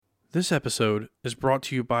This episode is brought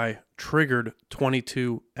to you by Triggered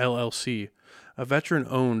 22 LLC, a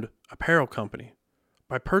veteran-owned apparel company.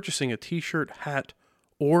 By purchasing a t-shirt, hat,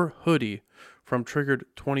 or hoodie from Triggered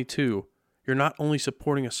 22, you're not only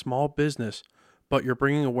supporting a small business, but you're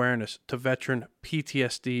bringing awareness to veteran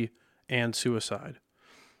PTSD and suicide.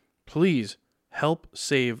 Please help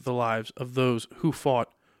save the lives of those who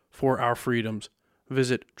fought for our freedoms.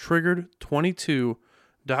 Visit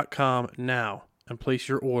triggered22.com now and place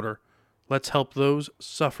your order. Let's help those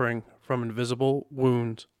suffering from invisible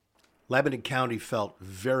wounds. Lebanon County felt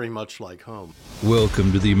very much like home.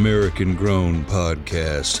 Welcome to the American Grown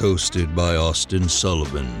Podcast, hosted by Austin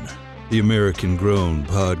Sullivan. The American Grown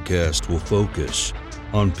Podcast will focus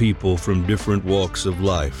on people from different walks of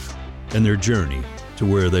life and their journey to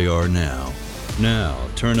where they are now. Now,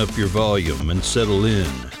 turn up your volume and settle in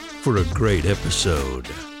for a great episode.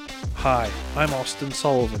 Hi, I'm Austin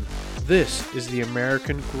Sullivan. This is the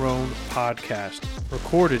American Grown Podcast,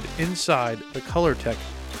 recorded inside the ColorTech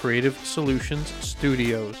Creative Solutions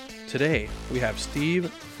Studios. Today, we have Steve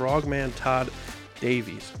Frogman Todd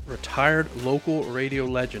Davies, retired local radio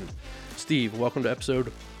legend. Steve, welcome to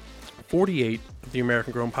episode 48 of the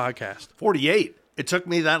American Grown Podcast. 48? It took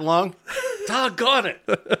me that long? Doggone it.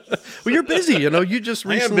 Well, you're busy, you just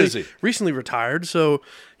I am busy. recently retired, so,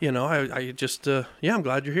 I just, I'm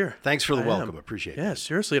glad you're here. Thanks for the welcome. I appreciate it. Yeah,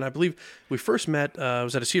 seriously, and I believe we first met, I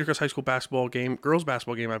was at a Cedar Crest High School basketball game, girls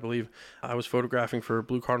basketball game, I believe. I was photographing for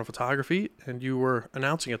Blue Cardinal Photography, and you were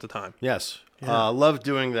announcing at the time. Yes. Yeah. Loved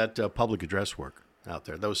doing that public address work out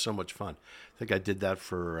there. That was so much fun. I think I did that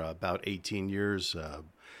for about 18 years.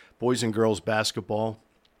 Boys and girls basketball,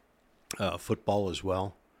 football as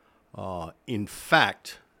well. In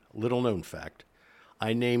fact, little known fact,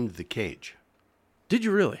 I named the cage. Did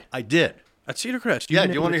you really? I did. At Cedar Crest? Yeah,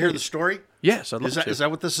 do you want to hear the story? Yes, I'd love to. Is that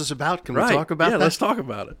what this is about? Can we Right. talk about that? Yeah, let's talk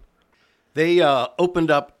about it. They opened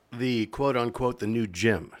up the quote-unquote the new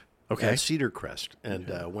gym Okay. at Cedar Crest. And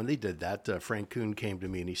when they did that, Frank Kuhn came to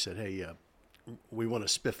me and he said, hey, we want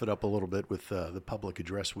to spiff it up a little bit with the public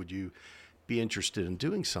address. Would you be interested in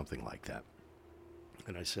doing something like that?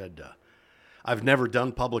 And I said, I've never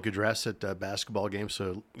done public address at basketball games,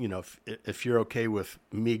 so, if you're okay with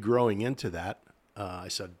me growing into that, I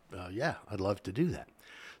said, yeah, I'd love to do that.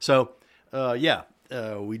 So,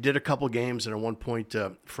 we did a couple games, and at one point,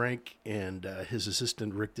 Frank and his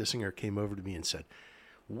assistant, Rick Dissinger, came over to me and said,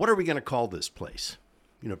 what are we going to call this place?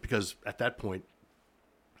 Because at that point,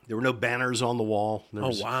 there were no banners on the wall. There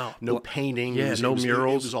was no painting. Yeah, no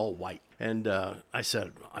murals. It was all white. And I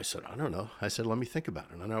said, I don't know. I said, let me think about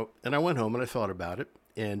it. And I went home and I thought about it.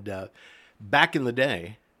 And back in the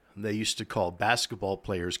day, they used to call basketball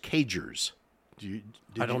players cagers.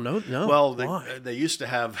 I don't know. No. Well, Why? they used to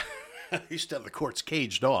have the courts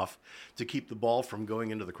caged off to keep the ball from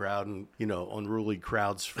going into the crowd and unruly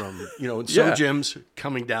crowds from in some gyms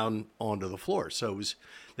coming down onto the floor. So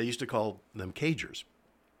they used to call them cagers.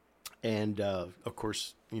 And of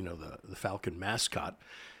course, the Falcon mascot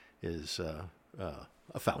is a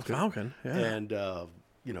falcon. A falcon, yeah. And,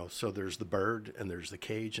 so there's the bird and there's the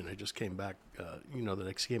cage. And I just came back, the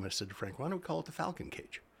next game. I said to Frank, why don't we call it the Falcon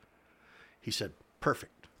Cage? He said,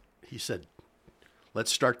 perfect. He said,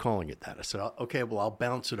 let's start calling it that. I said, okay, well, I'll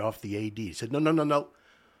bounce it off the AD. He said, no.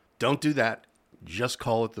 Don't do that. Just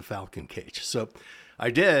call it the Falcon Cage. So I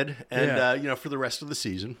did. And, for the rest of the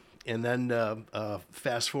season. And then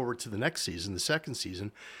fast forward to the next season, the second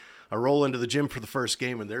season, I roll into the gym for the first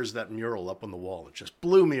game, and there's that mural up on the wall. It just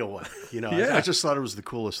blew me away. I just thought it was the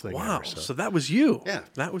coolest thing Wow. ever. So that was you. Yeah.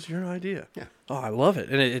 That was your idea. Yeah. Oh, I love it.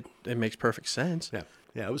 And it makes perfect sense.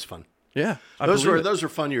 Yeah, it was fun. Yeah. Those were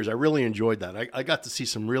fun years. I really enjoyed that. I got to see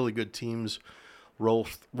some really good teams roll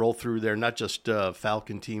through there, not just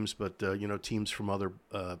Falcon teams, but teams from other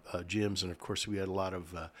gyms. And of course, we had a lot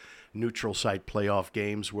of neutral site playoff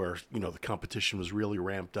games where the competition was really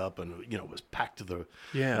ramped up and it was packed to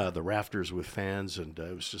the rafters with fans, and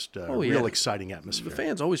it was just a real exciting atmosphere. The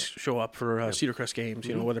fans always show up for Cedar Crest games.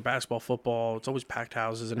 Whether basketball, football, it's always packed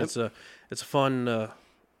houses, and it's a fun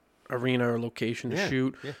arena or location to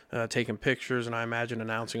shoot, taking pictures, and I imagine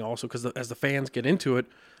announcing also, because as the fans get into it,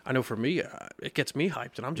 I know for me, it gets me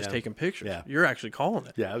hyped, and I'm just taking pictures. Yeah. You're actually calling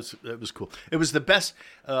it. Yeah, it was cool. It was the best,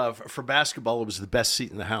 for basketball, it was the best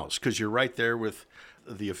seat in the house, because you're right there with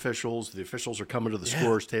the officials. The officials are coming to the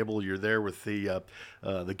scorer's table. You're there with the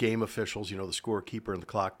game officials, the scorekeeper and the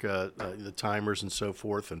clock, the timers and so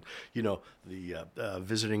forth. And, the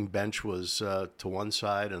visiting bench was to one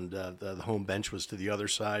side and the home bench was to the other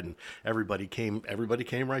side. And everybody came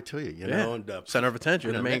right to you, know. And, center of attention,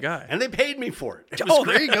 you're the main guy. And they paid me for it. It was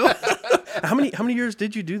great. There you go. How many years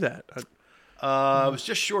did you do that? It was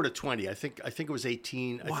just short of 20. I think it was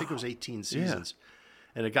 18. Wow. I think it was 18 seasons.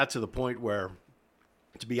 Yeah. And it got to the point where,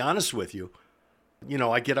 to be honest with you,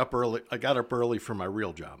 I get up early. I got up early for my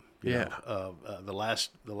real job. You know, the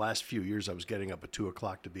last few years, I was getting up at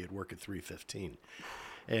 2:00 to be at work at 3:15,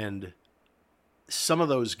 and some of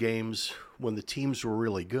those games when the teams were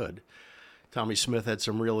really good. Tommy Smith had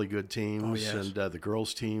some really good teams, and the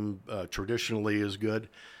girls' team traditionally is good.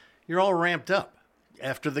 You're all ramped up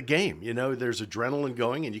after the game. There's adrenaline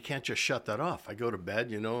going, and you can't just shut that off. I go to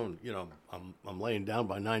bed, and I'm laying down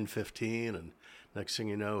by 9:15, and next thing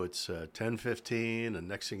you know, it's 10:15, and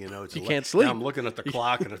next thing you know, it's you can't sleep. Now I'm looking at the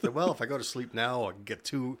clock, and I thought, well, if I go to sleep now, I can get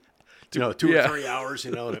two or 3 hours,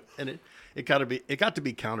 and it got to be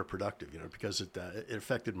counterproductive, because it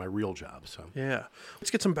affected my real job. So yeah,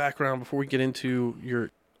 let's get some background before we get into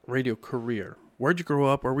your radio career. Where'd you grow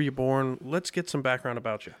up? Where were you born? Let's get some background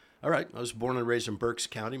about you. All right, I was born and raised in Berks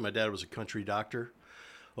County. My dad was a country doctor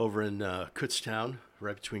over in Kutztown,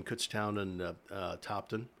 right between Kutztown and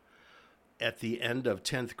Topton. At the end of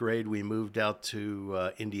 10th grade, we moved out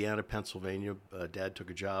to Indiana, Pennsylvania. Dad took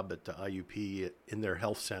a job at the IUP in their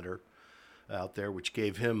health center out there, which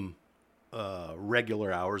gave him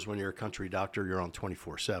regular hours. When you're a country doctor, you're on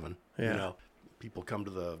 24/7. Yeah. People come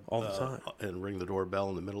to all the time and ring the doorbell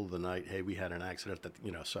in the middle of the night. Hey, we had an accident.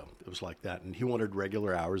 So it was like that. And he wanted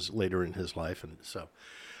regular hours later in his life. And so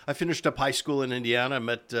I finished up high school in Indiana. I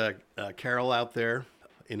met Carol out there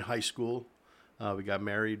in high school. We got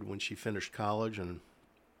married when she finished college, and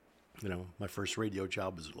my first radio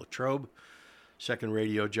job was at Latrobe, second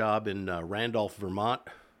radio job in Randolph, Vermont,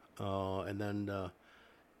 and then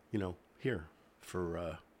here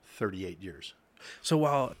for 38 years. So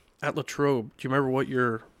while at Latrobe, do you remember what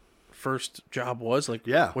your first job was?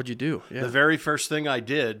 What'd you do? Yeah. The very first thing I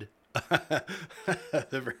did, on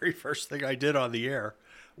the air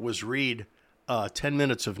was read 10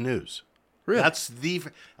 minutes of news. Really?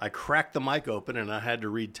 I cracked the mic open and I had to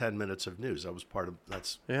read 10 minutes of news. That was how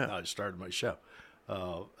I started my show.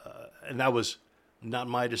 And that was not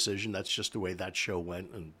my decision. That's just the way that show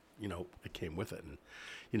went. And, it came with it.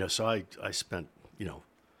 And, so I spent,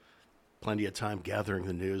 plenty of time gathering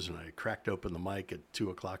the news, and I cracked open the mic at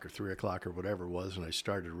 2:00 or 3:00 or whatever it was. And I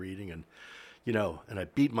started reading, and, and I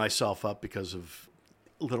beat myself up because of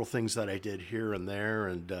little things that I did here and there.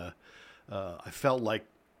 And, I felt like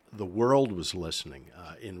the world was listening.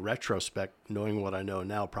 In retrospect, knowing what I know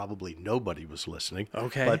now, probably nobody was listening.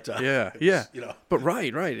 Okay. But, But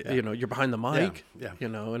right. Yeah. You're behind the mic. Yeah.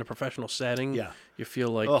 In a professional setting. Yeah. You feel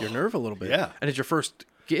like you're nerve a little bit. Yeah. And it's your first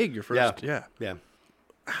gig. Yeah.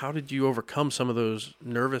 How did you overcome some of those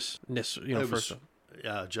nervousness? First.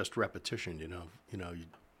 Just repetition.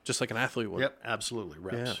 Just like an athlete would. Yep. Absolutely.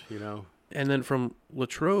 Reps. Yeah. And then from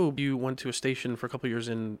Latrobe, you went to a station for a couple of years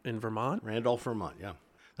in Vermont. Randolph, Vermont. Yeah.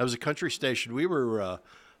 That was a country station. We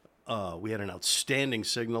had an outstanding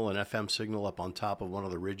signal, an FM signal up on top of one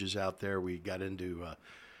of the ridges out there. We got into, I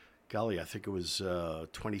think it was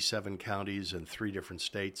 27 counties and 3 different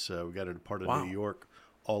states. We got into part of New York,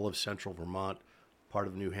 all of central Vermont, part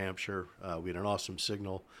of New Hampshire. We had an awesome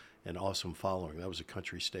signal and awesome following. That was a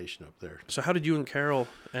country station up there. So how did you and Carol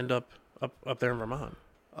end up there in Vermont?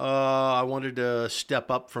 I wanted to step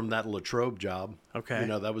up from that Latrobe job. Okay.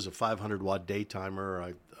 That was a 500-watt daytimer.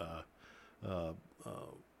 I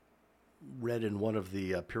read in one of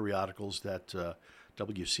the periodicals that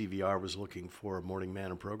WCVR was looking for a morning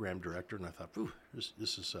man and program director, and I thought,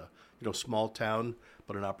 this is small town,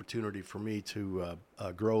 but an opportunity for me to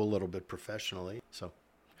grow a little bit professionally. So,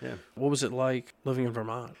 yeah. What was it like living in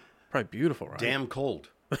Vermont? Probably beautiful, right? Damn cold.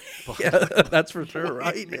 Yeah, that's for sure,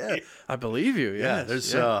 right? Yeah, I believe you. Yeah,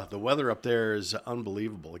 the weather up there is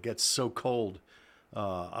unbelievable. It gets so cold.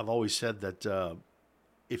 I've always said that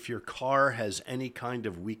if your car has any kind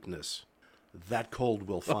of weakness, that cold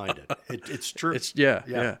will find it. It's true. It's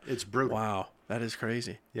brutal. Wow, that is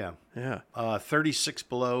crazy. Yeah. 36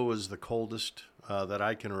 below was the coldest that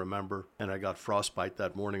I can remember, and I got frostbite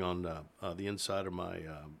that morning on the inside of my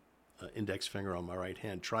index finger on my right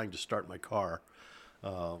hand, trying to start my car.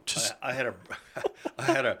 I had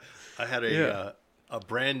a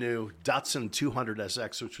brand new Datsun 200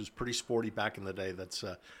 SX, which was pretty sporty back in the day. That's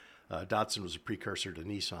Datsun was a precursor to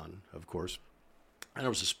Nissan, of course, and it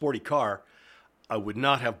was a sporty car. I would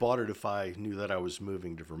not have bought it if I knew that I was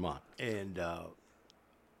moving to Vermont. And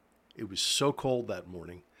it was so cold that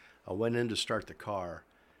morning. I went in to start the car,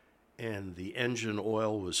 and the engine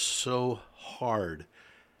oil was so hard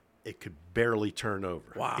it could barely turn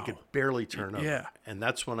over. Wow. It could barely turn over. Yeah. And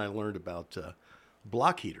that's when I learned about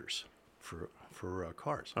block heaters for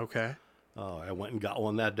cars. Okay. I went and got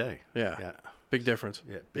one that day. Yeah. Big difference.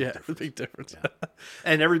 Yeah, big difference. Big difference. Yeah.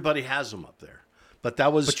 And everybody has them up there. But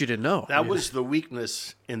But you didn't know. That was the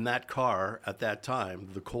weakness in that car at that time.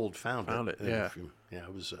 The cold found it. Yeah.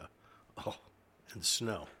 It was, and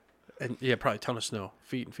snow. And probably a ton of snow.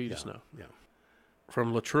 Feet and feet of snow. Yeah.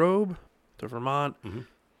 From Latrobe to Vermont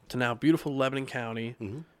to now beautiful Lebanon County,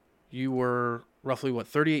 you were roughly,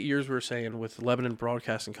 38 years we were saying with Lebanon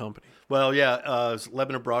Broadcasting Company. Well, yeah,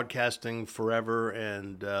 Lebanon Broadcasting forever,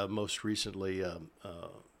 and most recently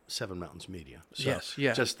Seven Mountains Media. So yes,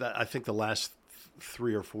 yeah. Just that, I think the last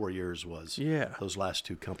 3 or 4 years was those last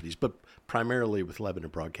two companies, but primarily with Lebanon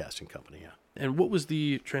Broadcasting Company, yeah. And what was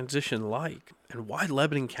the transition like? And why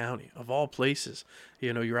Lebanon County, of all places?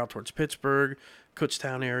 You're out towards Pittsburgh,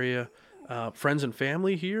 Kutztown area, friends and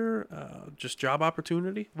family here, just job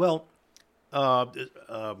opportunity? Well,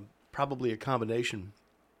 probably a combination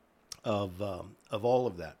of all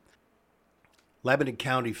of that. Lebanon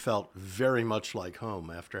County felt very much like home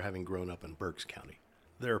after having grown up in Berks County.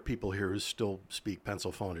 There are people here who still speak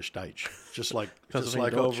Pennsylvania Deutsch, just like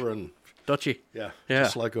over in Dutchy. Yeah,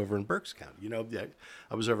 just like over in Berks County.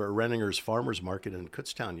 I was over at Renninger's Farmers Market in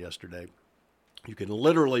Kutztown yesterday. You can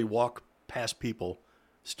literally walk past people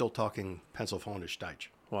still talking Pennsylvania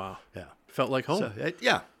Deutsch. Wow. Yeah. Felt like home.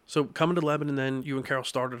 So coming to Lebanon, then you and Carol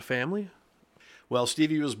started a family? Well,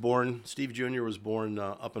 Steve Jr. was born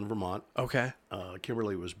up in Vermont. Okay.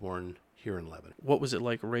 Kimberly was born here in Lebanon. What was it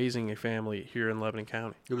like raising a family here in Lebanon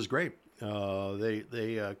County? It was great.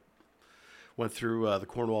 They went through the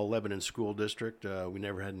Cornwall-Lebanon School District. We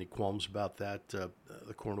never had any qualms about that. The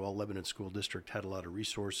Cornwall-Lebanon School District had a lot of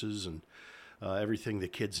resources and everything the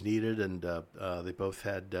kids needed, and they both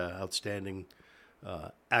had outstanding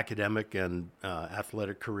academic and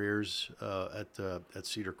athletic careers at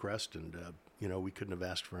Cedar Crest, and we couldn't have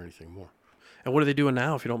asked for anything more. And what are they doing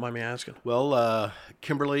now, if you don't mind me asking? Well,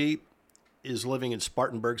 Kimberly is living in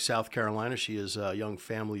Spartanburg, South Carolina. She has a young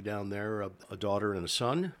family down there, a daughter and a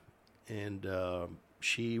son, and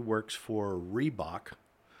she works for Reebok.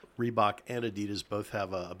 Reebok and Adidas both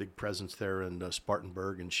have a big presence there in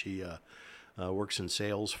Spartanburg, and she works in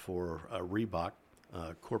sales for Reebok,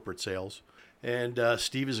 corporate sales. And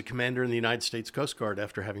Steve is a commander in the United States Coast Guard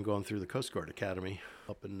after having gone through the Coast Guard Academy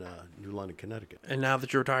up in New London, Connecticut. And now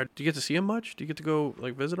that you're retired, do you get to see him much? Do you get to go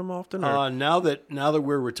visit him often? Or? Now that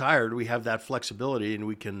we're retired, we have that flexibility, and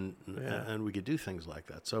we can do things like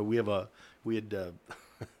that. So we're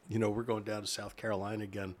going down to South Carolina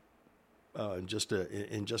again in just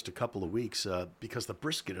a couple of weeks because the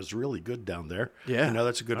brisket is really good down there. Yeah,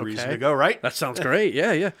 that's a good reason to go, right? That sounds great.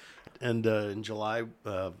 Yeah. And in July,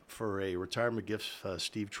 for a retirement gift,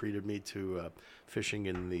 Steve treated me to fishing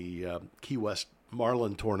in the Key West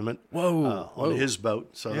Marlin tournament. On his boat.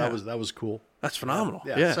 So that was cool. That's phenomenal.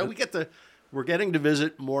 Yeah. So we're getting to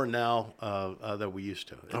visit more now than we used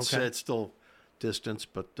to. It's still distance,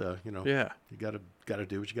 but you got to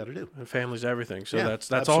do what you got to do. And family's everything. So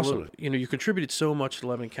that's absolutely awesome. You contributed so much to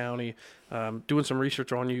Lebanon County. Doing some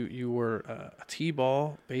research on you, you were a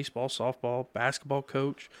t-ball, baseball, softball, basketball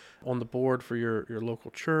coach on the board for your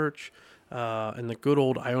local church, and the good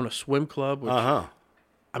old Iona Swim Club. Which,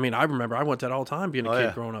 I mean, I remember I went to that all the time being a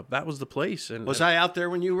kid growing up. That was the place. And was I out there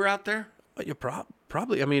when you were out there? You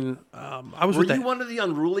probably. I mean, I was. Were you one of the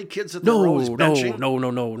unruly kids that they were always benching? No.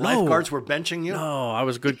 Lifeguards were benching you? No, I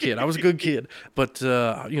was a good kid. But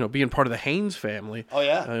being part of the Haynes family. Oh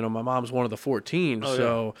yeah. My mom's one of the 14.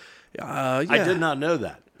 Oh, yeah. I did not know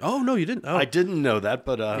that. Oh no, you didn't. Oh. I didn't know that,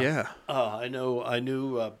 but I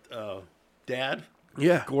knew Dad.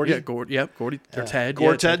 Yeah, Gordy. Yeah, Gordy. Yep, Gordy. Or Ted.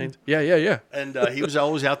 Ted. Yeah. And he was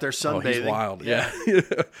always out there sunbathing. He's wild. Yeah.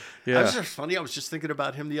 That was just funny. I was just thinking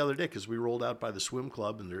about him the other day because we rolled out by the swim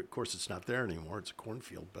club, and of course it's not there anymore. It's a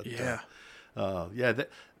cornfield. But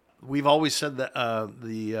we've always said that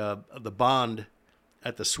the bond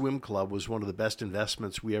at the swim club was one of the best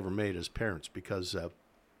investments we ever made as parents because.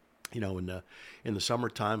 In the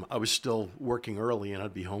summertime, I was still working early, and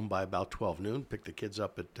I'd be home by about 12 noon, pick the kids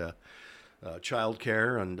up at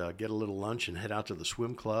childcare and get a little lunch and head out to the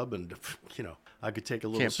swim club. And, I could take a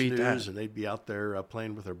little snooze, and they'd be out there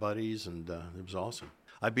playing with their buddies, and it was awesome.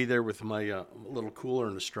 I'd be there with my little cooler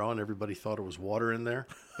and a straw, and everybody thought it was water in there.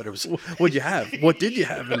 But it was. What'd you have? What did you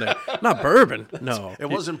have in there? Not bourbon. No. It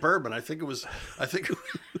wasn't bourbon. I think it was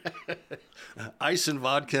ice and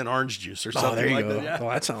vodka and orange juice or something there you like go. that. Yeah. Oh,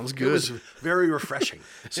 that sounds good. It was very refreshing.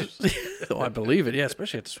 I believe it. Yeah,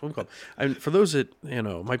 especially at the swim club. And for those that,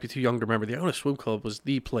 might be too young to remember, the Iona Swim Club was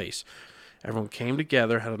the place. Everyone came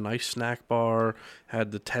together, had a nice snack bar,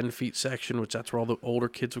 had the 10-feet section, which that's where all the older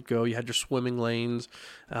kids would go. You had your swimming lanes.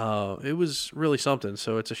 It was really something.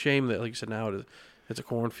 So it's a shame that, like you said, now it's a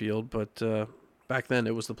cornfield. But back then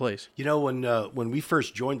it was the place. You know, when we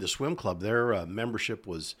first joined the swim club, their membership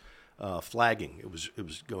was flagging. It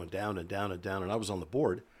was going down and down and down, and I was on the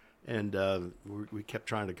board, and we kept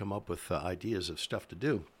trying to come up with ideas of stuff to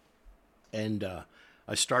do, and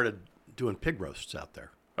I started doing pig roasts out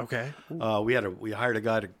there. Okay. We hired a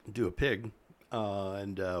guy to do a pig,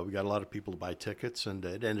 and we got a lot of people to buy tickets, and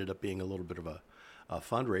it ended up being a little bit of a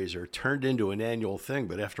fundraiser. It turned into an annual thing,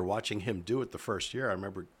 but after watching him do it the first year, I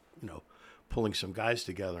remember, pulling some guys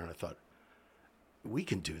together, and I thought, we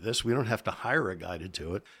can do this. We don't have to hire a guy to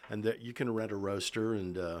do it, and that you can rent a roaster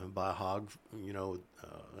and buy a hog.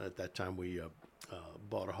 At that time we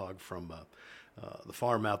bought a hog from the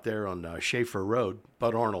farm out there on Schaefer Road.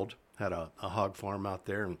 Bud Arnold had a hog farm out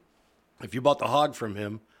there, and if you bought the hog from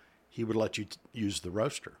him, he would let you use the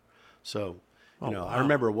roaster. So, wow. I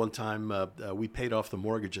remember one time we paid off the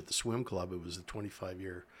mortgage at the swim club. It was the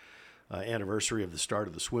 25-year anniversary of the start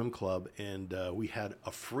of the swim club, and we had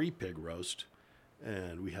a free pig roast,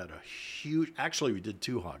 and we had a huge. Actually, we did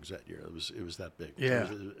 2 hogs that year. It was that big. Yeah,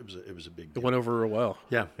 it was a big It deal. went over real well.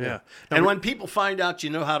 Yeah. Now, And when people find out you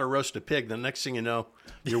know how to roast a pig, the next thing you know,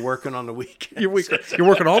 you're working on the weekend. you're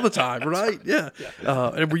working all the time, right? Yeah.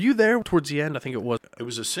 And were you there towards the end? I think it was. It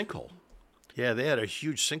was a sinkhole. Yeah, they had a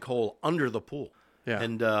huge sinkhole under the pool. Yeah.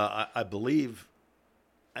 And I believe,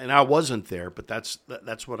 and I wasn't there, but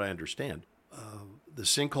that's what I understand. The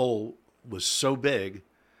sinkhole was so big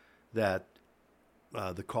that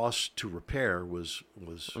the cost to repair was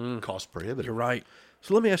cost prohibitive. You're right.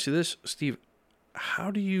 So let me ask you this, Steve.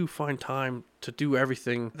 How do you find time to do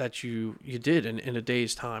everything that you did in a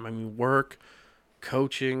day's time? I mean, work,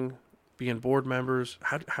 coaching, being board members.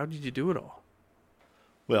 How did you do it all?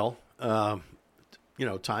 Well,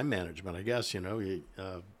 time management, I guess.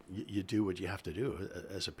 You do what you have to do.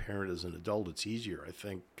 As a parent, as an adult, it's easier, I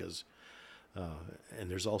think, because and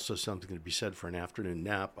there's also something to be said for an afternoon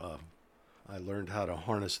nap. I learned how to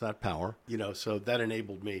harness that power, so that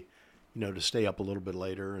enabled me, to stay up a little bit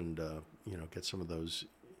later and, get some of those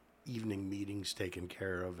evening meetings taken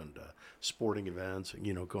care of, and sporting events,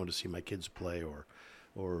 going to see my kids play or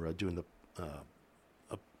doing the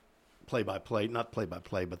play-by-play, not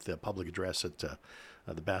play-by-play, but the public address at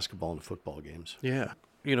the basketball and football games. Yeah.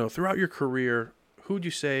 Throughout your career, who would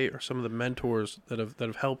you say are some of the mentors that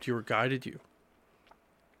have helped you or guided you?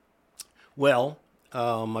 Well,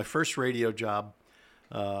 my first radio job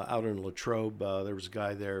out in Latrobe, there was a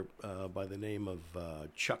guy there by the name of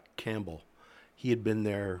Chuck Campbell. He had been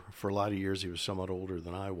there for a lot of years. He was somewhat older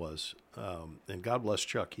than I was, and God bless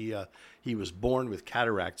Chuck. He was born with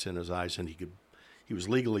cataracts in his eyes, and he was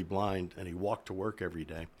legally blind, and he walked to work every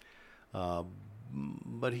day.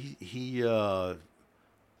 But he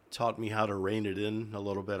taught me how to rein it in a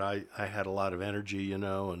little bit. I had a lot of energy,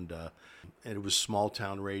 and it was small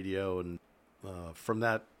town radio, and from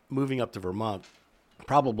that, moving up to Vermont,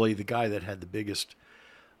 probably the guy that had the biggest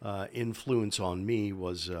influence on me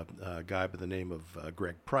was a guy by the name of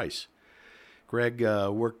Greg Price. Greg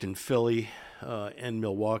worked in Philly and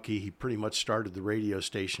Milwaukee. He pretty much started the radio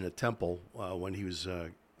station at Temple when he was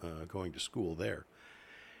going to school there.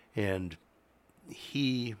 And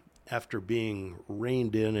he, after being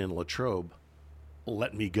reined in Latrobe,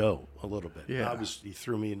 let me go a little bit. Yeah. He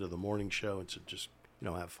threw me into the morning show and said, just,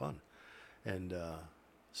 have fun. And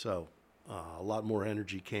so a lot more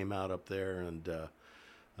energy came out up there, and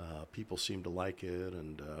people seemed to like it,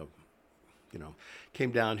 and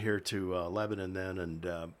came down here to Lebanon then,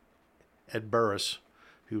 and Ed Burris,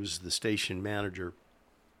 who was the station manager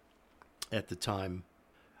at the time,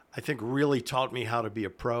 I think really taught me how to be a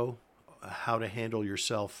pro, how to handle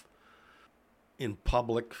yourself in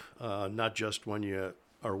public, not just when you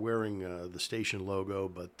are wearing the station logo,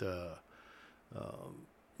 but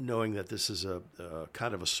knowing that this is a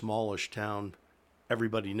kind of a smallish town.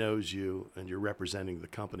 Everybody knows you, and you're representing the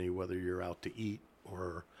company, whether you're out to eat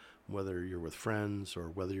or whether you're with friends or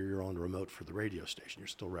whether you're on remote for the radio station. You're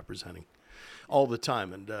still representing all the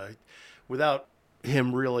time. And without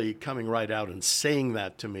him really coming right out and saying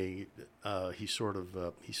that to me, he sort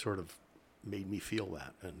of made me feel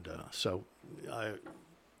that. And so I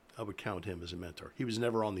would count him as a mentor. He was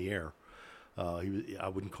never on the air. I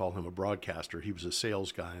wouldn't call him a broadcaster. He was a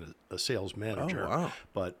sales guy and a sales manager. Oh, wow.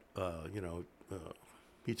 But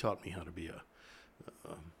he taught me how to be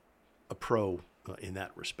a pro in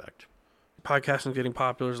that respect. Podcasting is getting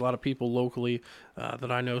popular. There's a lot of people locally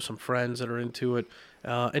that I know, some friends that are into it.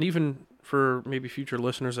 And even for maybe future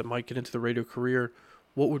listeners that might get into the radio career,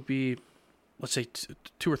 what would be, let's say,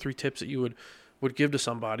 2 or 3 tips that you would give to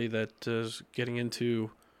somebody that is getting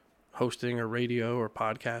into hosting or radio or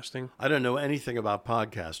podcasting? I don't know anything about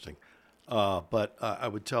podcasting. But I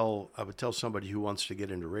would tell somebody who wants to get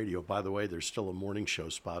into radio. By the way, there's still a morning show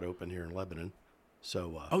spot open here in Lebanon.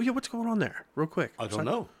 So oh yeah, what's going on there? Real quick. I don't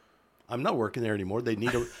know. I'm not working there anymore. They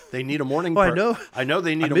need a morning. I know. I know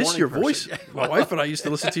they need. I a miss morning your person. voice. My wife and I used to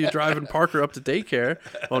listen to you driving Parker up to daycare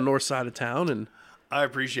on north side of town, and I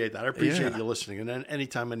appreciate that. I appreciate you listening. And then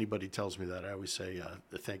anytime anybody tells me that, I always say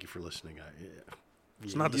thank you for listening.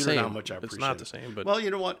 it's not the you same. Don't know how much I appreciate it's not the same. But well,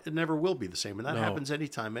 you know what? It never will be the same, and that No. happens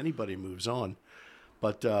anytime anybody moves on.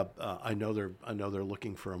 But I know they're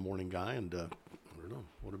looking for a morning guy, and I don't know.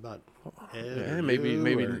 What about Ed yeah, or maybe, you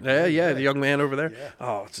maybe, or- yeah, the young man over there. Yeah.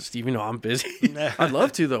 Oh, it's just even though I'm busy, I'd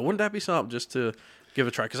love to though. Wouldn't that be something just to give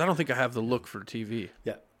a try? Because I don't think I have the look for TV.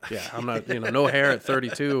 Yeah. Yeah, I'm not, no hair at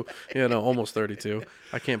 32, almost 32.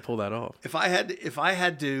 I can't pull that off. If I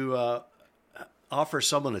had to offer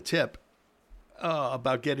someone a tip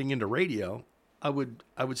about getting into radio, I would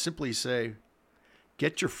simply say,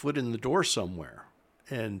 get your foot in the door somewhere,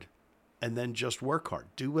 and then just work hard.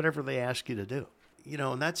 Do whatever they ask you to do.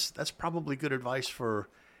 And that's probably good advice for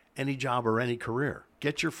any job or any career.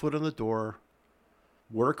 Get your foot in the door,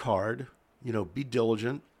 work hard. Be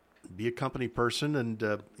diligent, be a company person, and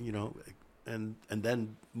and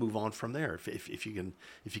then move on from there. If you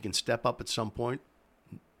can step up at some point,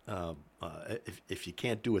 if you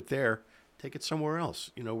can't do it there, take it somewhere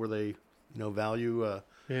else. Where they value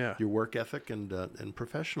your work ethic and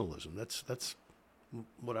professionalism. That's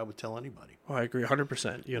what I would tell anybody. Oh, I agree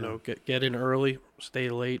 100%. Get in early, stay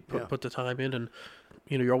late, put the time in, and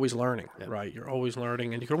you're always learning, right? You're always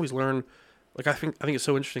learning, and you can always learn. Like I think it's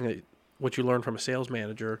so interesting that what you learn from a sales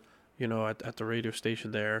manager, at the radio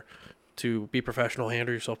station there, to be professional,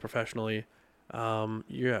 handle yourself professionally.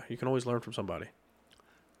 You can always learn from somebody.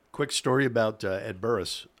 Quick story about Ed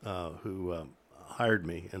Burris, who hired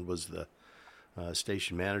me and was the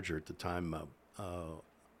station manager at the time.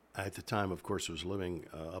 At the time, of course, I was living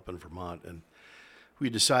up in Vermont, and we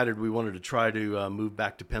decided we wanted to try to move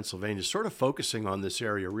back to Pennsylvania, sort of focusing on this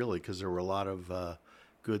area really, because there were a lot of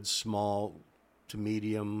good small to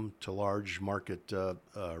medium to large market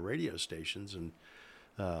radio stations, and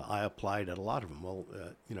I applied at a lot of them. Well,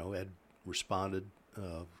 Ed responded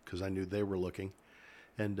because I knew they were looking,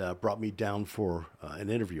 and brought me down for an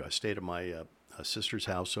interview. I stayed at my sister's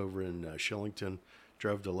house over in Shillington,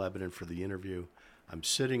 drove to Lebanon for the interview. I'm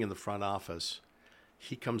sitting in the front office.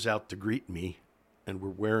 He comes out to greet me, and we're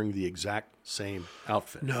wearing the exact same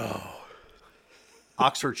outfit. No.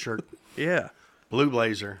 Oxford shirt. Yeah. Blue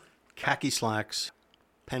blazer, khaki slacks,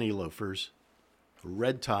 penny loafers,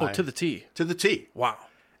 red tie. Oh, to the T. To the T. Wow.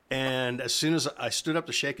 And as soon as I stood up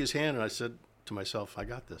to shake his hand, and I said to myself, I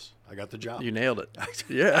got this. I got the job. You nailed it.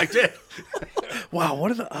 Yeah. I did. Wow.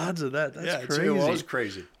 What are the odds of that? That's crazy. It was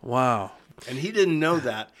crazy. Wow. And he didn't know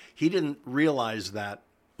that. He didn't realize that.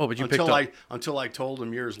 Oh, but you until picked up. Until I told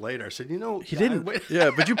him years later. I said, He didn't. Yeah,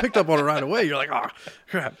 but you picked up on it right away. You're like, oh,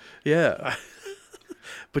 crap. Yeah.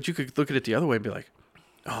 But you could look at it the other way and be like,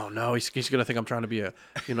 oh, no, he's going to think I'm trying to be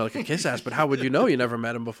like a kiss ass. But how would you know? You never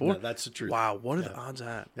met him before. No, that's the truth. Wow. What are the odds of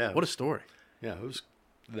that? Yeah. What a story. Yeah,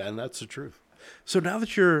 and that's the truth. So now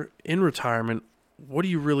that you're in retirement, what are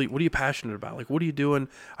you passionate about? Like, what are you doing?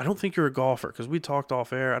 I don't think you're a golfer, because we talked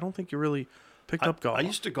off air. I don't think you really picked up golf. I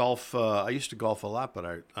used to golf. I used to golf a lot,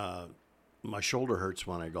 but my shoulder hurts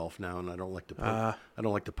when I golf now, and I don't like to poke. I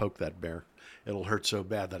don't like to poke that bear. It'll hurt so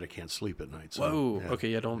bad that I can't sleep at night. So, Whoa. Okay.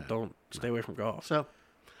 Yeah. Don't stay away from golf. So,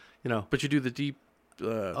 But you do the deep.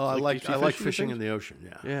 I like fishing in the ocean.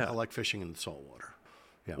 Yeah. Yeah. I like fishing in the salt water.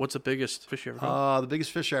 Yeah. What's the biggest fish you ever caught? The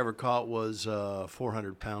biggest fish I ever caught was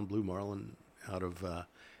 400-pound blue marlin out of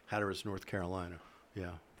Hatteras, North Carolina.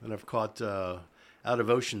 Yeah. And I've caught out of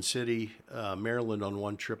Ocean City, Maryland on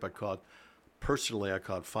one trip. I caught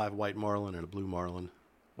 5 white marlin and a blue marlin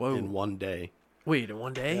in one day. Wait, in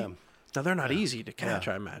one day? Yeah. Now, they're not easy to catch,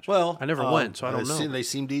 I imagine. Well, I never went, so I don't know. They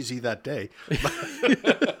seemed easy that day.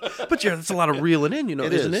 But yeah, that's a lot of reeling in,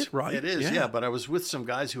 isn't it? Right? It is, yeah. But I was with some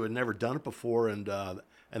guys who had never done it before, and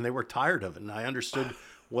they were tired of it. And I understood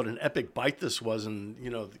what an epic bite this was. And,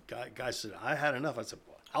 the guy said, I had enough. I said,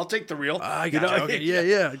 well, I'll take the reel. I got you. Okay.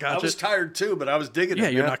 Yeah, gotcha. I was tired, too, but I was digging it. Yeah,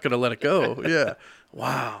 you're not going to let it go. Yeah.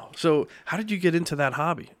 Wow. So how did you get into that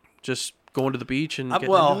hobby? Just going to the beach and getting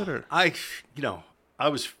into it? Or?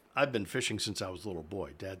 I've been fishing since I was a little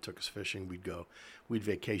boy. Dad took us fishing. We'd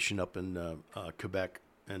vacation up in Quebec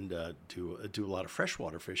and do a lot of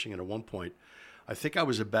freshwater fishing. And at one point, I think I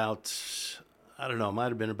was about, I don't know, I might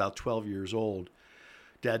have been about 12 years old.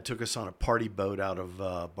 Dad took us on a party boat out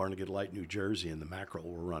of Barnegat Light, New Jersey, and the mackerel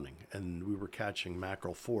were running. And we were catching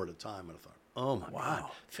mackerel 4 at a time. And I thought, Oh my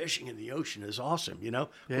God, fishing in the ocean is awesome. Of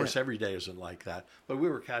course, every day isn't like that, but we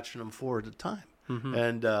were catching them 4 at a time.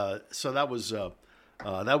 And so that was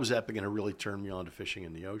epic, and it really turned me on to fishing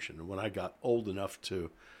in the ocean. And when I got old enough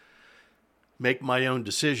to make my own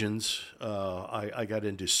decisions, I got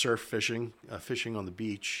into surf fishing, fishing on the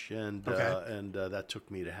beach, and that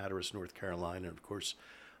took me to Hatteras, North Carolina. And of course,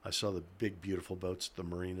 I saw the big, beautiful boats at the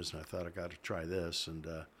marinas, and I thought I got to try this. And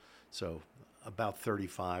so about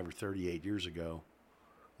 35 or 38 years ago,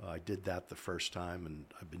 I did that the first time, and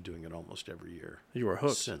I've been doing it almost every year. You were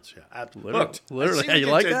hooked since. Yeah, hooked. Literally, yeah, you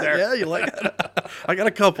like that? There. Yeah, you like that? I got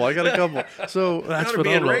a couple. So that's phenomenal.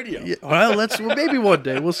 Be on radio. Yeah, well, maybe one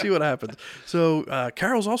day we'll see what happens. So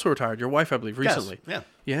Carol's also retired. Your wife, I believe, recently. Yes,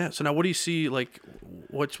 yeah. So now, what do you see? Like,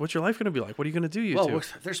 what's your life going to be like? What are you going to do? You two?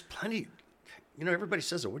 There's plenty. Everybody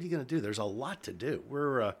says, "What are you going to do?" There's a lot to do.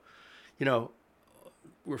 We're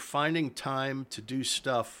finding time to do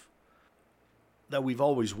stuff that we've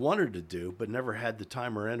always wanted to do, but never had the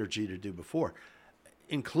time or energy to do before,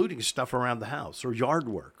 including stuff around the house or yard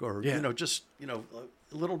work or, just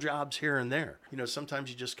little jobs here and there. Sometimes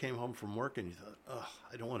you just came home from work and you thought, oh,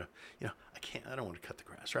 I don't want to, I don't want to cut the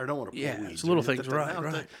grass, or I don't want to pull weeds. It's little things,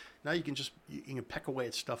 right. Now you can peck away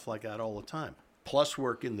at stuff like that all the time. Plus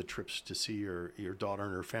work in the trips to see your daughter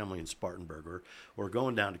and her family in Spartanburg, or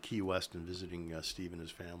going down to Key West and visiting Steve and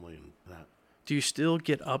his family and that. Do you still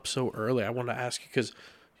get up so early? I want to ask you because,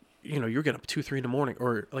 you're getting up 2-3 in the morning,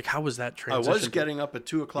 or like, how was that transition? I was getting up at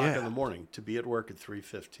 2 o'clock in the morning to be at work at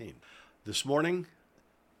 3:15. This morning,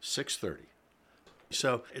 6:30.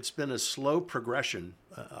 So it's been a slow progression,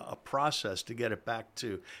 a process to get it back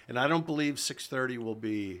to, and I don't believe 6:30 will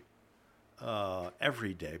be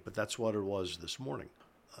every day, but that's what it was this morning.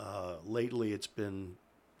 Lately, it's been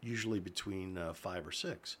usually between 5 or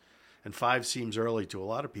 6. And 5 seems early to a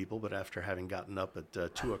lot of people, but after having gotten up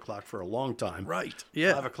at 2 o'clock for a long time,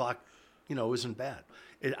 5 o'clock, isn't bad.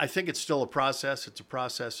 I think it's still a process. It's a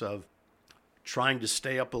process of trying to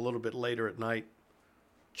stay up a little bit later at night,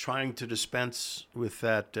 trying to dispense with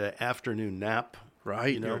that afternoon nap,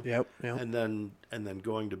 right? Yep. And then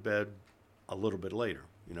going to bed a little bit later.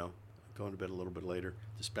 Going to bed a little bit later,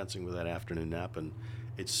 dispensing with that afternoon nap, and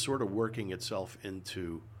it's sort of working itself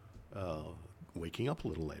into waking up a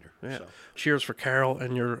little later. Yeah. So. Cheers for Carol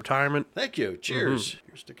and your retirement. Thank you. Cheers. Mm-hmm.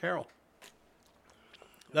 Cheers to Carol.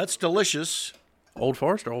 That's delicious. Old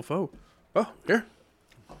Forester, Old Foe. Oh, here.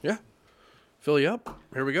 Yeah. Fill you up.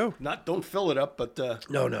 Here we go. Don't fill it up, but...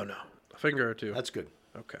 No. A finger or two. That's good.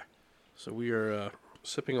 Okay. So we are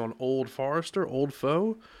sipping on Old Forester, Old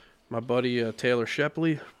Foe. My buddy Taylor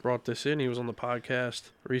Shepley brought this in. He was on the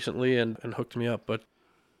podcast recently and hooked me up. But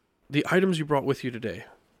the items you brought with you today,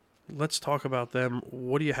 let's talk about them.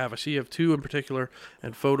 What do you have? I see you have 2 in particular,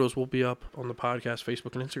 and photos will be up on the podcast,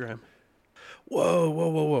 Facebook, and Instagram.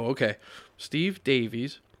 Whoa. Okay. Steve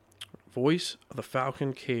Davies, voice of the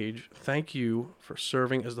Falcon Cage. Thank you for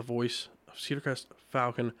serving as the voice of Cedar Crest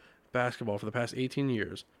Falcon basketball for the past 18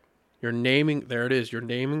 years. Your naming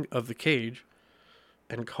of the cage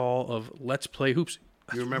and call of Let's Play Hoops.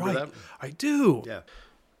 That's you remember that? I do. Yeah.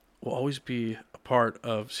 Will always be a part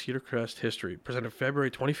of Cedar Crest history. Presented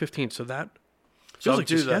February 2015. So that feels like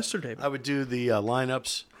just yesterday. I would do the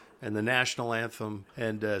lineups and the national anthem.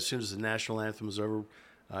 And as soon as the national anthem was over,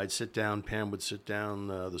 I'd sit down. Pam would sit down.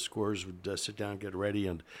 The scorers would sit down, get ready.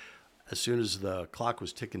 And as soon as the clock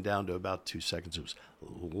was ticking down to about 2 seconds, it was,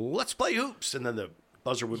 Let's Play Hoops. And then the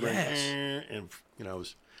buzzer would ring. And, it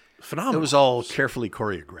was phenomenal. It was all carefully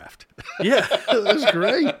choreographed. Yeah, it was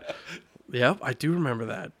great. Yep, I do remember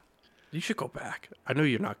that. You should go back. I know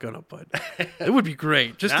you're not gonna, but it would be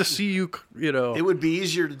great just to see you. It would be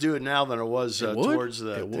easier to do it now than it was towards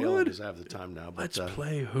the tail end, because I have the time now. But, Let's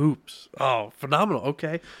Play Hoops. Oh, phenomenal.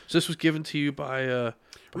 Okay, so this was given to you by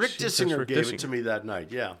Rick Dissinger gave it to me that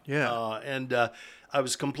night. Yeah. And I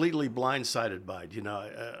was completely blindsided by it.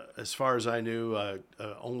 As far as I knew,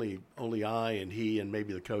 only I and he and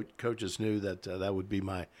maybe the coaches knew that that would be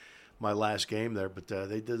my last game there. But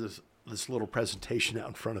they did this little presentation out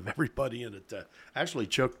in front of everybody, and it actually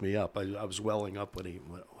choked me up. I was welling up when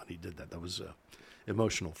he did that. That was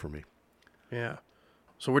emotional for me. Yeah.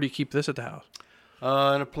 So where do you keep this at the house?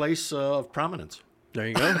 In a place of prominence. There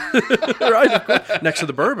you go. Right, of course. Next to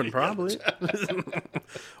the bourbon, probably.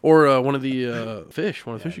 Or one of the fish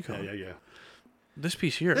you call. Yeah. This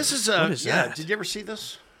piece here. This is what is that? Did you ever see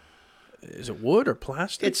this? Is it wood or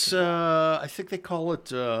plastic? It's I think they call it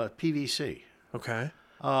PVC. Okay.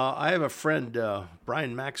 I have a friend,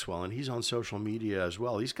 Brian Maxwell, and he's on social media as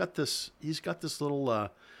well. He's got this little,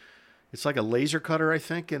 it's like a laser cutter, I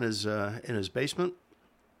think, in his basement,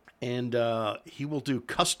 And he will do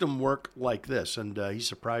custom work like this. And he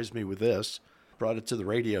surprised me with this, brought it to the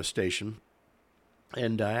radio station,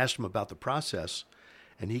 and I asked him about the process.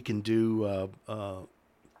 And he can do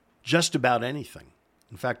just about anything.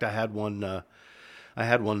 In fact, I had one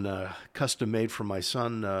custom made for my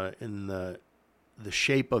son in the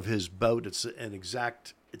shape of his boat. It's an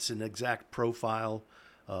exact profile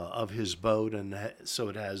of his boat, and so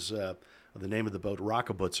it has the name of the boat,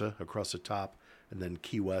 Rockabutsa, across the top, and then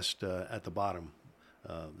Key West at the bottom.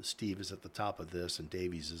 Steve is at the top of this, and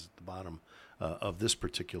Davies is at the bottom of this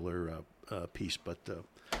particular piece. But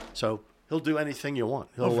so he'll do anything you want.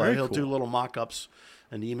 He'll do little mock-ups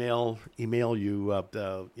and email you.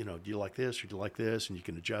 Do you like this or do you like this? And you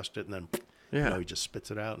can adjust it, and then he just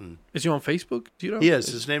spits it out. And is he on Facebook? Do you know? He is.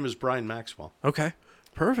 His name is Brian Maxwell. Okay.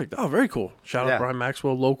 Perfect. Oh, very cool. Shout out Brian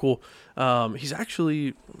Maxwell, local. Brian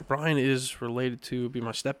is related to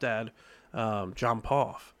my stepdad, John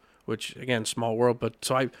Poff, which, again, small world. But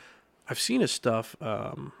so I've seen his stuff.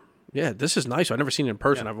 This is nice. I've never seen it in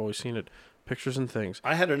person. I've always seen it, pictures and things.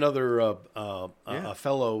 I had another a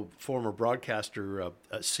fellow former broadcaster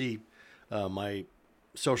see my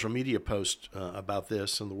social media post about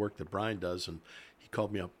this and the work that Brian does, and he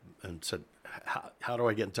called me up and said, how do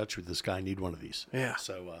I get in touch with this guy? I need one of these. Yeah.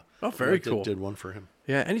 So very cool. Did one for him.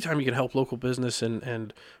 Yeah, anytime you can help local business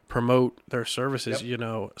and promote their services,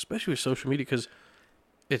 especially with social media, because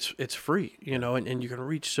it's free, and you can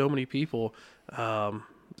reach so many people.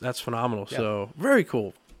 That's phenomenal. Yeah. So very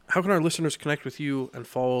cool. How can our listeners connect with you and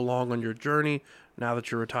follow along on your journey now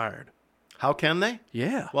that you're retired? How can they?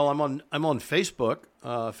 Yeah. Well, I'm on Facebook,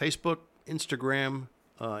 Instagram,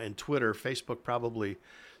 and Twitter. Facebook probably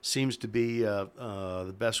seems to be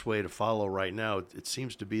the best way to follow right now. It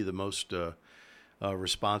seems to be the most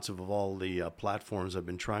responsive of all the platforms. I've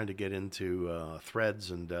been trying to get into Threads,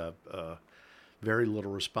 and very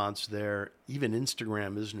little response there. Even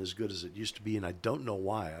Instagram isn't as good as it used to be, and I don't know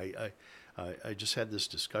why. I just had this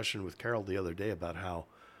discussion with Carol the other day about how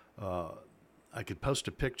I could post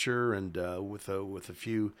a picture, and with a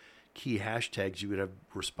few key hashtags, you would have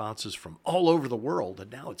responses from all over the world, and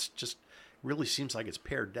now it's just really seems like it's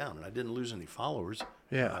pared down. And I didn't lose any followers.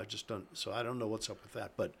 Yeah, I just don't. So I don't know what's up with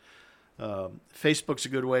that. But Facebook's a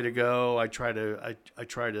good way to go. I try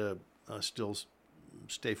to still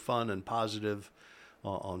stay fun and positive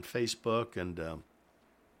on Facebook, and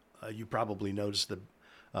you probably noticed that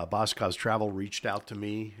Boscov's Travel reached out to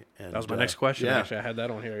me. And, that was my next question. Yeah. Actually, I had that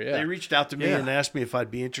on here. Yeah, they reached out to me and asked me if I'd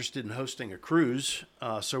be interested in hosting a cruise.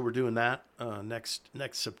 So we're doing that next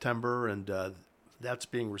September, and that's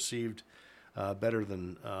being received better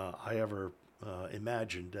than I ever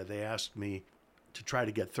imagined. They asked me to try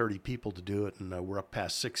to get 30 people to do it, and we're up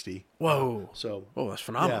past 60. Whoa! That's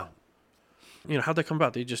phenomenal. Yeah. How'd that come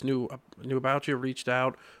about? They just knew about you, reached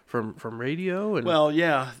out from radio? And Well,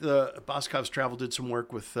 yeah. The Boscov's Travel did some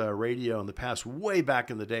work with radio in the past. Way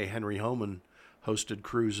back in the day, Henry Homan hosted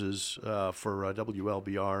cruises for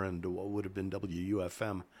WLBR and what would have been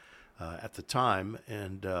WUFM at the time.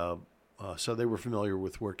 And so they were familiar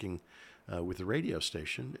with working with the radio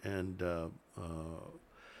station. And a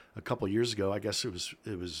couple of years ago, I guess it was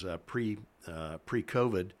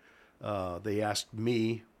pre-COVID, they asked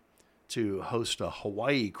me to host a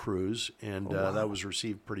Hawaii cruise, and that was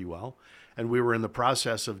received pretty well. And we were in the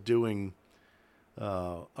process of doing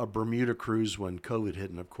a Bermuda cruise when COVID hit,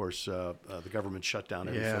 and of course the government shut down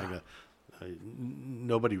everything.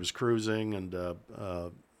 Nobody was cruising, and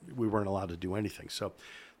we weren't allowed to do anything. So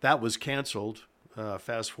that was canceled.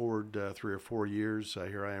 Fast forward 3 or 4 years,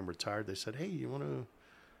 here I am retired. They said, "Hey, you want to?"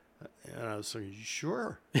 And I was like,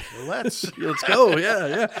 "Sure, let's go."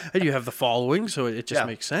 Yeah. And you have the following, so it just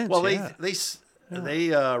makes sense. Well, they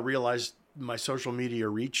realized my social media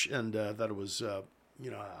reach, and that it was,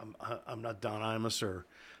 I'm not Don Imus or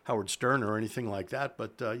Howard Stern or anything like that,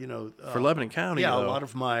 but for Lebanon County, a lot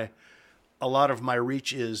of my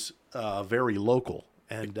reach is very local.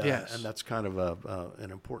 And and that's kind of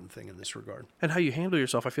an important thing in this regard. And how you handle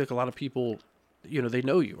yourself, I feel like a lot of people, they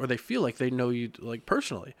know you, or they feel like they know you, like,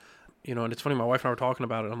 personally. And it's funny, my wife and I were talking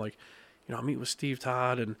about it. I'm like, I meet with Steve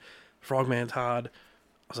Todd and Frogman Todd.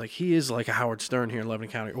 I was like, he is like a Howard Stern here in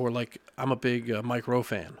Lebanon County. Or like, I'm a big Mike Rowe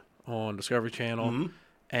fan on Discovery Channel. Mm-hmm.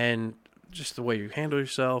 And just the way you handle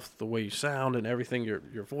yourself, the way you sound and everything,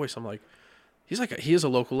 your voice, I'm like, he is a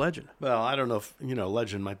local legend. Well, I don't know if,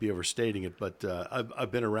 legend might be overstating it, but I've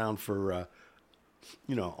been around for,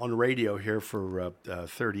 on radio here for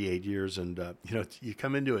 38 years. And, you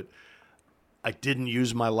come into it, I didn't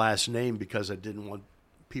use my last name because I didn't want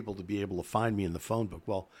people to be able to find me in the phone book.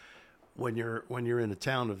 Well, when you're in a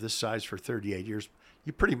town of this size for 38 years,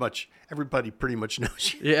 everybody pretty much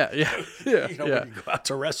knows you. Yeah. When you go out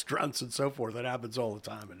to restaurants and so forth, that happens all the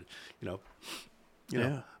time. And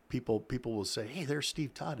people will say, "Hey, there's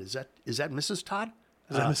Steve Todd. Is that Mrs. Todd?"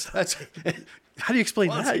 That's How do you explain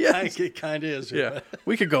that? It kind of is. Yeah,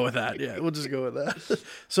 we could go with that. Yeah, we'll just go with that.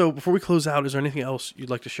 So before we close out, is there anything else you'd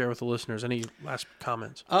like to share with the listeners? Any last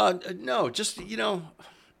comments? No, just,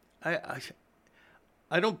 I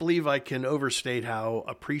don't believe I can overstate how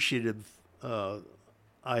appreciative I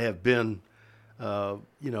have been. I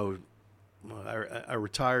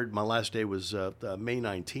retired. My last day was May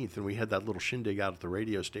 19th, and we had that little shindig out at the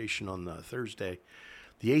radio station on Thursday,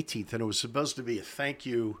 the 18th, and it was supposed to be a thank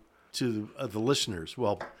you to the listeners.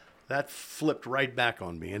 Well, that flipped right back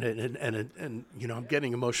on me, and I'm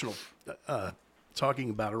getting emotional talking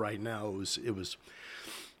about it right now. It was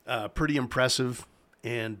pretty impressive,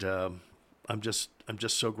 and I'm just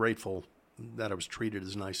so grateful that I was treated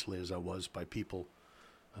as nicely as I was by people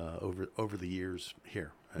over the years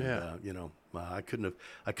here. And, I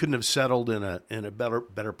couldn't have settled in a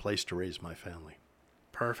better place to raise my family.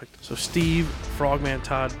 Perfect. So Steve, Frogman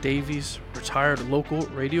Todd Davies, retired local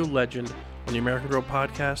radio legend on the American Grown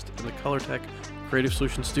Podcast and the ColorTech Creative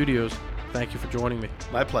Solutions Studios. Thank you for joining me.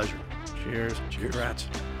 My pleasure. Cheers. Congrats.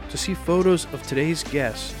 To see photos of today's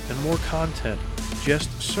guests and more content,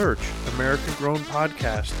 just search American Grown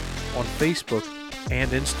Podcast on Facebook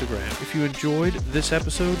and Instagram. If you enjoyed this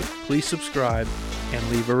episode, please subscribe and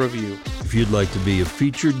leave a review. If you'd like to be a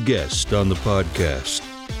featured guest on the podcast,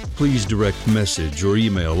 please direct message or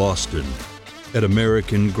email Austin at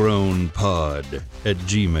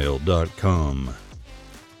AmericanGrownPod@gmail.com.